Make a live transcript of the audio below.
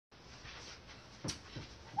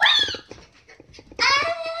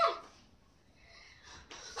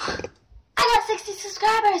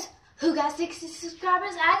60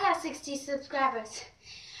 subscribers. I got 60 subscribers.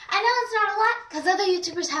 I know it's not a lot because other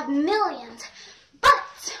YouTubers have millions.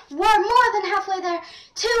 But we're more than halfway there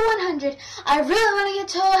to 100. I really want to get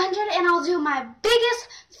to 100, and I'll do my biggest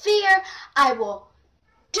fear. I will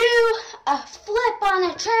do a flip on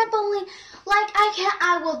a trampoline like I can.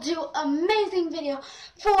 I will do amazing video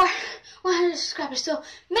for 100 subscribers. So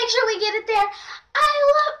make sure we get it there. I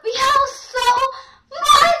love y'all so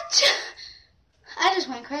much. I just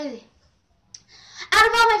went crazy. Out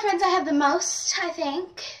of all my friends, I have the most, I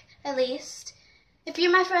think, at least. If you're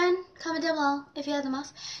my friend, comment down below if you have the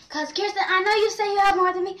most. Because Kirsten, I know you say you have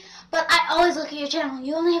more than me, but I always look at your channel.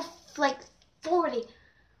 You only have like 40.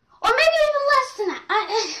 Or maybe even less than that.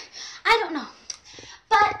 I don't know.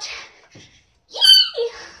 But,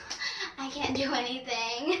 yay! I can't do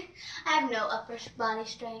anything. I have no upper body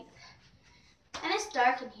strength. And it's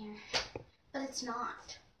dark in here. But it's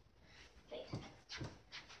not. Wait.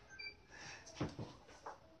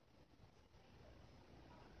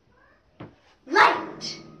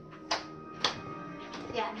 Light!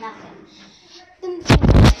 Yeah, nothing. Didn't change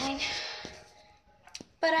anything.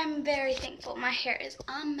 But I'm very thankful. My hair is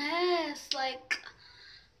a mess. Like,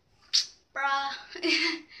 bruh.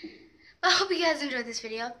 I hope you guys enjoyed this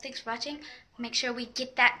video. Thanks for watching. Make sure we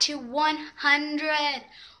get that to 100.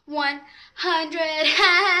 100.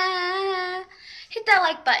 Hit that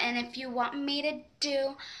like button if you want me to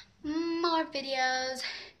do more videos.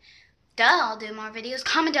 I'll do more videos.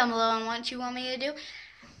 Comment down below on what you want me to do.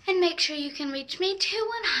 And make sure you can reach me to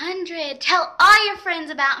 100. Tell all your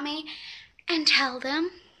friends about me. And tell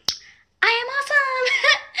them I am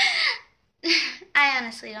awesome. I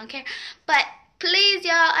honestly don't care. But please,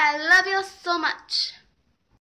 y'all, I love y'all so much.